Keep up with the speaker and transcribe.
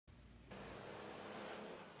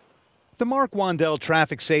The Mark Wandel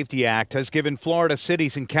Traffic Safety Act has given Florida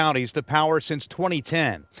cities and counties the power since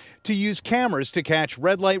 2010 to use cameras to catch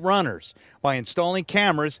red light runners by installing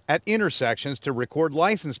cameras at intersections to record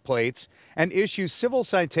license plates and issue civil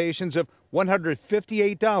citations of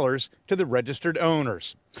 $158 to the registered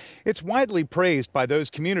owners. It's widely praised by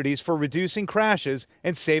those communities for reducing crashes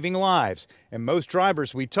and saving lives, and most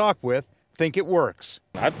drivers we talk with think it works.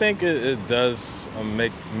 I think it does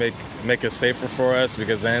make it safer for us,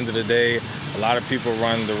 because at the end of the day, a lot of people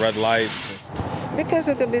run the red lights. Because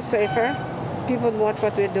it'll be safer. People watch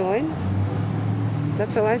what we're doing.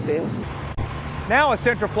 That's how I feel. Now a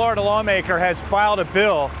Central Florida lawmaker has filed a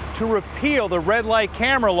bill to repeal the red light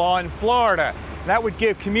camera law in Florida. That would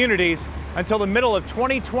give communities until the middle of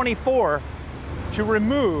 2024 to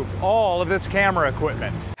remove all of this camera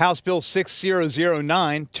equipment. House Bill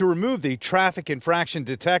 6009 to remove the traffic infraction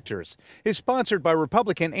detectors is sponsored by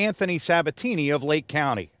Republican Anthony Sabatini of Lake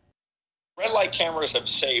County. Red light cameras have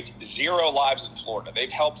saved 0 lives in Florida.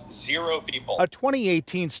 They've helped 0 people. A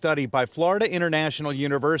 2018 study by Florida International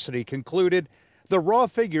University concluded the raw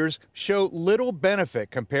figures show little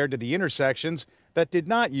benefit compared to the intersections that did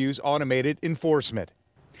not use automated enforcement.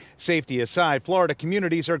 Safety aside, Florida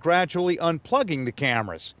communities are gradually unplugging the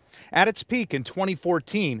cameras. At its peak in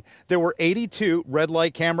 2014, there were 82 red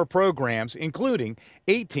light camera programs, including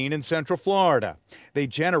 18 in Central Florida. They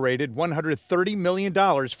generated $130 million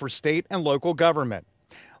for state and local government.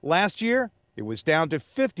 Last year, it was down to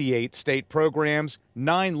 58 state programs,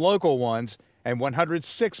 9 local ones, and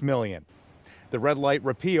 $106 million. The red light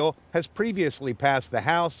repeal has previously passed the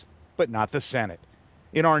House, but not the Senate.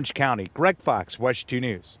 In Orange County, Greg Fox, WESH 2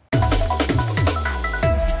 News.